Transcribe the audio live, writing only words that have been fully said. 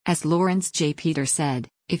As Lawrence J. Peter said,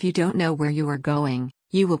 if you don't know where you are going,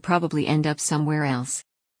 you will probably end up somewhere else.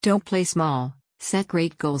 Don't play small, set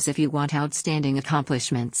great goals if you want outstanding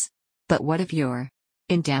accomplishments. But what if you're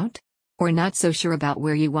in doubt? Or not so sure about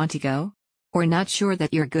where you want to go? Or not sure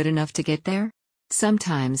that you're good enough to get there?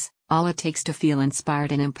 Sometimes, all it takes to feel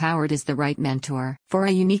inspired and empowered is the right mentor. For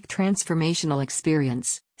a unique transformational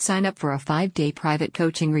experience, sign up for a 5-day private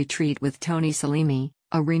coaching retreat with Tony Salimi,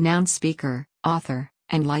 a renowned speaker, author,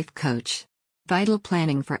 and life coach. Vital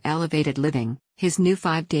Planning for Elevated Living, his new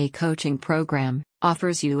 5-day coaching program,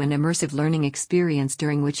 offers you an immersive learning experience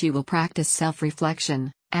during which you will practice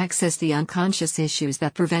self-reflection, access the unconscious issues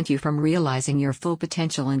that prevent you from realizing your full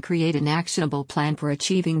potential, and create an actionable plan for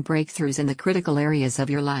achieving breakthroughs in the critical areas of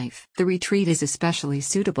your life. The retreat is especially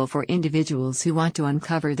suitable for individuals who want to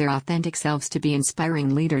uncover their authentic selves to be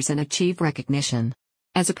inspiring leaders and achieve recognition.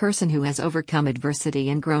 As a person who has overcome adversity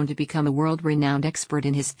and grown to become a world-renowned expert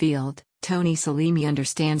in his field, Tony Salimi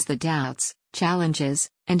understands the doubts, challenges,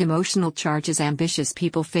 and emotional charges ambitious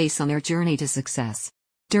people face on their journey to success.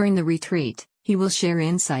 During the retreat, he will share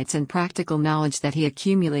insights and practical knowledge that he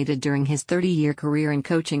accumulated during his 30-year career in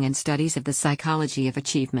coaching and studies of the psychology of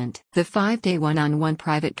achievement. The 5-day one-on-one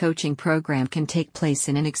private coaching program can take place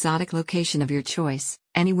in an exotic location of your choice,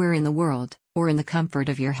 anywhere in the world, or in the comfort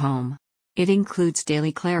of your home. It includes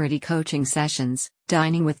daily clarity coaching sessions,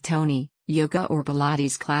 dining with Tony, yoga or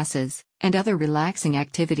Pilates classes, and other relaxing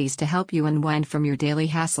activities to help you unwind from your daily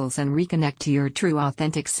hassles and reconnect to your true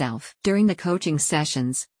authentic self. During the coaching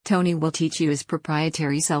sessions, Tony will teach you his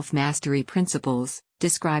proprietary self-mastery principles,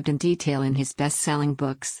 described in detail in his best-selling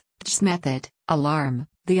books, TS Method, Alarm,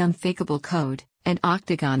 The Unfakeable Code, and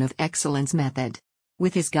Octagon of Excellence Method.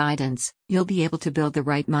 With his guidance, you'll be able to build the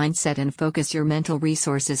right mindset and focus your mental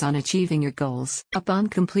resources on achieving your goals. Upon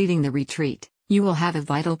completing the retreat, you will have a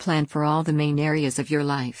vital plan for all the main areas of your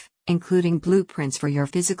life, including blueprints for your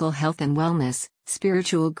physical health and wellness,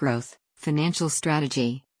 spiritual growth, financial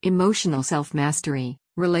strategy, emotional self-mastery,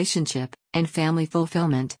 relationship and family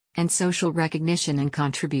fulfillment, and social recognition and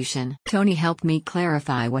contribution. Tony helped me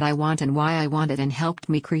clarify what I want and why I want it, and helped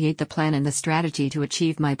me create the plan and the strategy to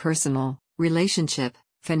achieve my personal, relationship,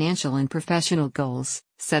 financial and professional goals,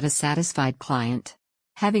 said a satisfied client.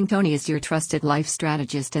 Having Tony as your trusted life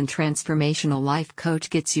strategist and transformational life coach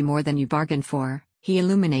gets you more than you bargained for. He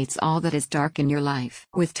illuminates all that is dark in your life.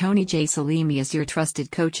 With Tony J. Salimi as your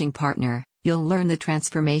trusted coaching partner, you'll learn the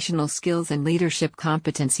transformational skills and leadership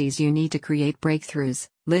competencies you need to create breakthroughs,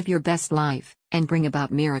 live your best life, and bring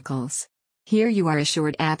about miracles. Here you are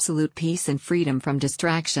assured absolute peace and freedom from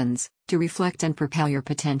distractions, to reflect and propel your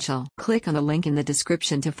potential. Click on the link in the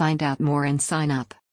description to find out more and sign up.